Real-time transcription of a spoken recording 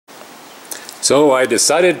So I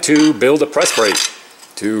decided to build a press brake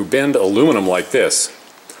to bend aluminum like this.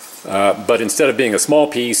 But instead of being a small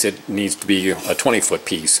piece, it needs to be a 20-foot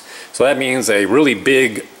piece. So that means a really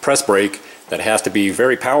big press brake that has to be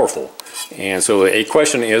very powerful. And so a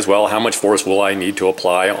question is, well, how much force will I need to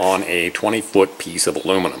apply on a 20-foot piece of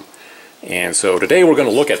aluminum? And so today we're going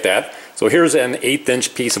to look at that. So here's an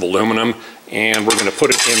 1/8" piece of aluminum, and we're going to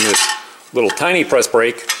put it in this little tiny press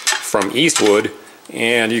brake from Eastwood.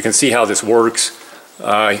 And you can see how this works.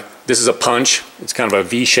 This is a punch. It's kind of a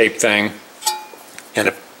V-shaped thing. And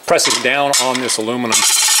it presses down on this aluminum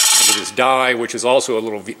into this die, which is also a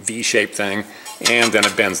little V-shaped thing, and then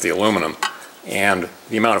it bends the aluminum. And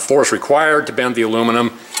the amount of force required to bend the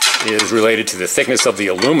aluminum is related to the thickness of the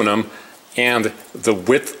aluminum and the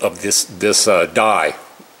width of this die.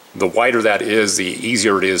 The wider that is, the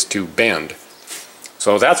easier it is to bend.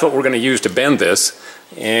 So that's what we're going to use to bend this,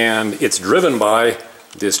 and it's driven by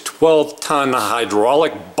this 12-ton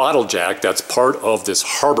hydraulic bottle jack that's part of this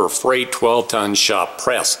Harbor Freight 12-ton shop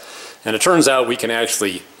press. And it turns out we can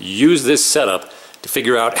actually use this setup to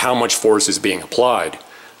figure out how much force is being applied.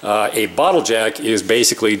 A bottle jack is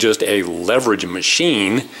basically just a leverage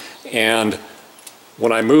machine, and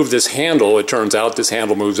when I move this handle, it turns out this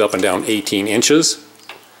handle moves up and down 18 inches.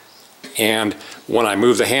 And when I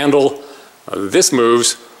move the handle, this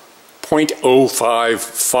moves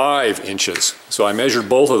 0.055 inches. So I measured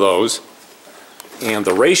both of those, and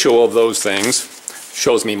the ratio of those things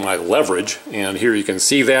shows me my leverage. And here you can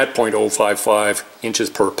see that 0.055 inches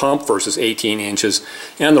per pump versus 18 inches,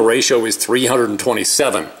 and the ratio is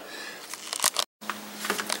 327.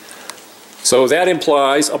 So that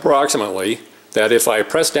implies approximately that if I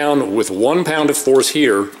press down with 1 pound of force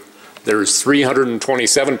here, there's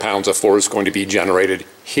 327 pounds of force going to be generated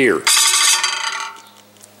here.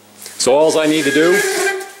 So all I need to do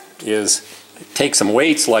is take some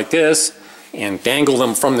weights like this and dangle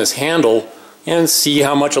them from this handle and see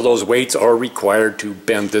how much of those weights are required to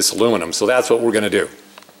bend this aluminum. So that's what we're going to do.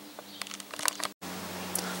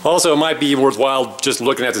 Also, it might be worthwhile just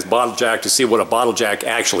looking at this bottle jack to see what a bottle jack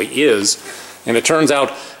actually is. And it turns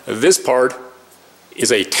out this part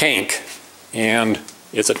is a tank, and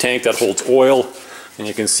it's a tank that holds oil. And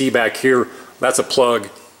you can see back here, that's a plug.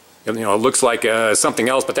 You know, it looks like something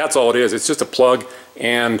else, but that's all it is. It's just a plug,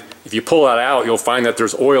 and if you pull that out, you'll find that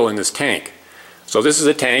there's oil in this tank. So this is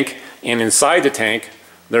a tank, and inside the tank,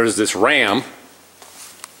 there's this ram.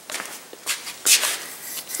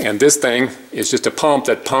 And this thing is just a pump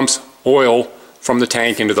that pumps oil from the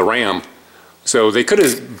tank into the ram. So they could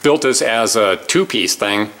have built this as a two-piece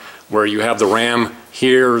thing, where you have the ram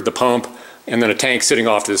here, the pump, and then a tank sitting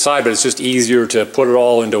off to the side, but it's just easier to put it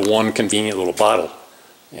all into one convenient little bottle.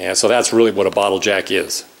 And so that's really what a bottle jack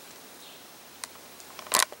is.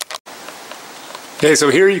 Okay, so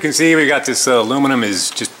here you can see we got this aluminum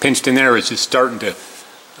is just pinched in there. It's just starting to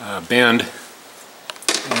bend.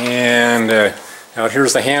 And out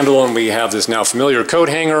here's the handle, and we have this now familiar coat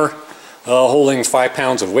hanger holding 5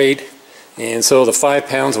 pounds of weight. And so the 5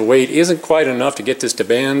 pounds of weight isn't quite enough to get this to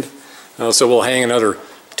bend. So we'll hang another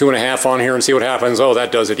 2.5 on here and see what happens. Oh,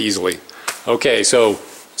 that does it easily. Okay, so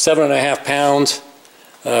 7.5 pounds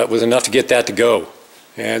was enough to get that to go.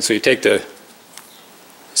 And so you take the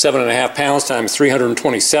 7.5 pounds times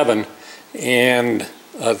 327, and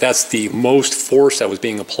that's the most force that was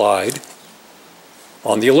being applied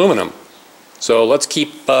on the aluminum. So let's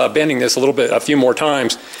keep bending this a few more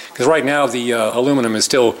times, because right now the aluminum is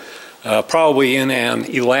still probably in an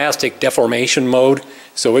elastic deformation mode,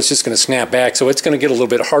 so it's just going to snap back. So it's going to get a little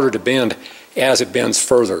bit harder to bend as it bends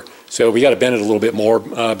further. So we got to bend it a little bit more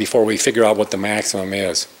before we figure out what the maximum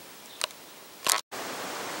is.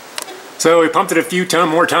 So we pumped it a few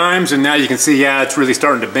more times, and now you can see, yeah, it's really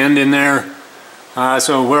starting to bend in there.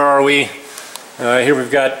 So where are we? Here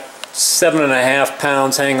we've got 7.5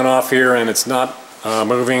 pounds hanging off here, and it's not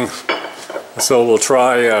moving. So we'll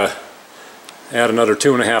try add another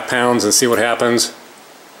 2.5 pounds and see what happens.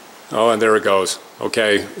 Oh, and there it goes.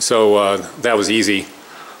 Okay, so that was easy.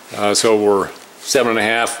 So we're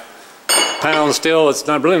 7.5 pounds still. It's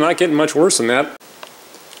really not getting much worse than that.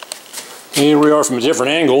 Here we are from a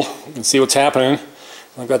different angle. You can see what's happening.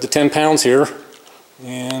 I've got the 10 pounds here,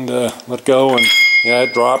 and let go, and yeah,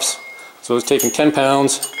 it drops. So it's taking 10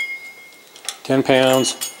 pounds, 10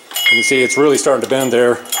 pounds. You can see it's really starting to bend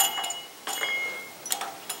there.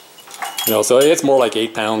 You know, so it's more like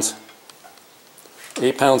 8 pounds.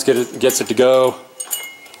 8 pounds gets it to go.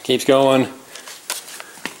 Keeps going.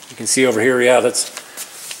 You can see over here, yeah,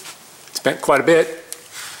 it's bent quite a bit.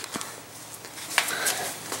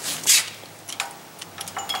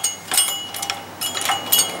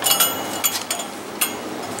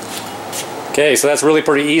 Okay, so that's really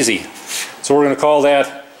pretty easy. So we're going to call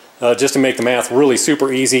that, just to make the math really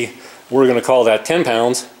super easy, we're going to call that 10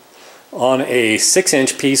 pounds on a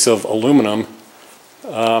 6-inch piece of aluminum.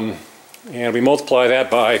 And we multiply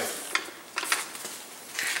that by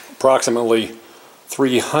approximately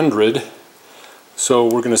 300. So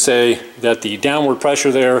we're going to say that the downward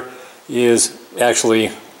pressure there is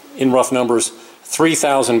actually, in rough numbers,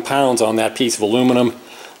 3,000 pounds on that piece of aluminum.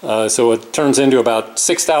 So it turns into about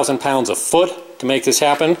 6,000 pounds a foot to make this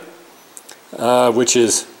happen, which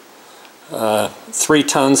is 3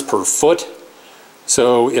 tons per foot.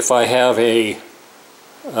 So if I have a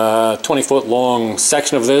 20-foot long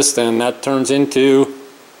section of this, then that turns into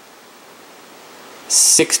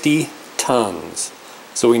 60 tons.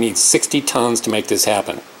 So we need 60 tons to make this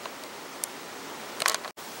happen.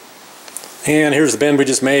 And here's the bend we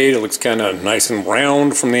just made. It looks kind of nice and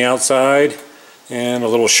round from the outside and a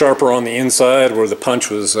little sharper on the inside where the punch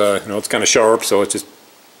was, it's kind of sharp, so it's just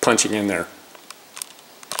punching in there.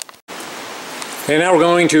 And now we're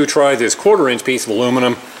going to try this 1/4-inch piece of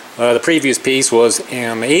aluminum. The previous piece was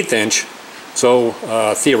an 1/8 inch, so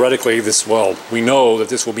theoretically we know that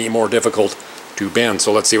this will be more difficult to bend,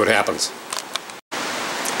 so let's see what happens.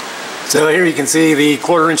 So here you can see the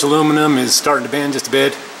 1/4-inch aluminum is starting to bend just a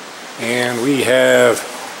bit, and we have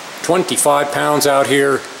 25 pounds out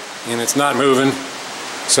here and it's not moving,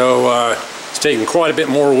 so it's taking quite a bit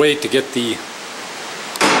more weight to get the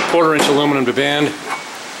 1/4-inch aluminum to bend.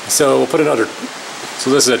 So we'll put another,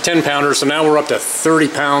 so this is a 10 pounder, so now we're up to 30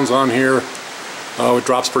 pounds on here. Oh, it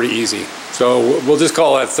drops pretty easy. So we'll just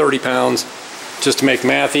call that 30 pounds just to make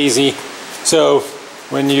math easy. So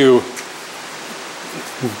when you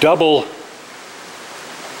double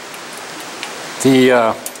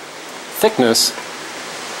the thickness,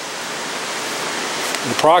 it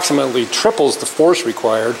approximately triples the force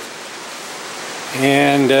required,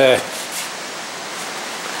 and then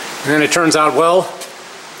it turns out, well,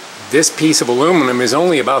 this piece of aluminum is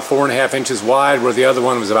only about 4.5 inches wide, where the other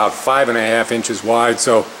one was about 5.5 inches wide.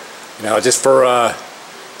 So, just for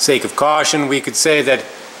sake of caution, we could say that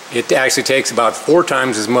it actually takes about 4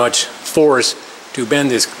 times as much force to bend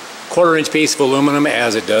this 1/4-inch piece of aluminum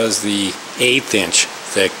as it does the 1/8 inch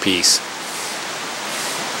thick piece.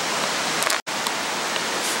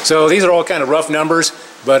 So these are all kind of rough numbers,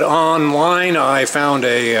 but online I found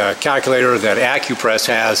a calculator that AccuPress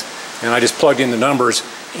has, and I just plugged in the numbers,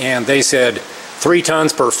 and they said 3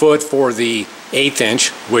 tons per foot for the 1/8 inch,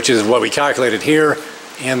 which is what we calculated here,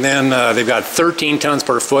 and then they've got 13 tons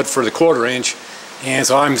per foot for the 1/4 inch, and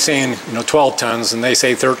so I'm saying 12 tons, and they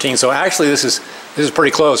say 13. So actually this is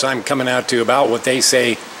pretty close. I'm coming out to about what they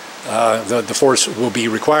say the force will be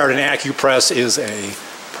required, and AccuPress is a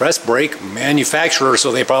press brake manufacturer,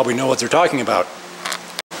 so they probably know what they're talking about.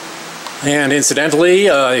 And incidentally,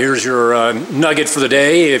 here's your nugget for the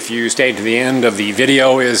day, if you stayed to the end of the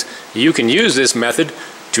video, is you can use this method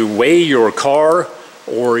to weigh your car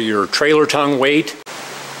or your trailer tongue weight.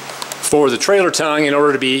 For the trailer tongue, in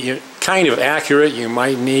order to be kind of accurate, you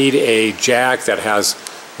might need a jack that has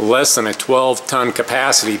less than a 12-ton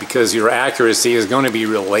capacity, because your accuracy is going to be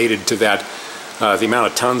related to that, the amount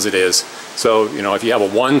of tons it is. So, if you have a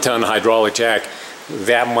 1-ton hydraulic jack,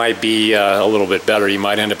 that might be a little bit better. You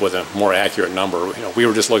might end up with a more accurate number. We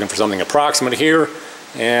were just looking for something approximate here,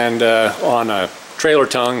 and on a trailer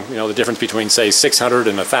tongue, the difference between, say, 600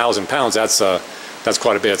 and 1,000 pounds, that's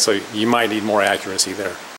quite a bit. So you might need more accuracy there.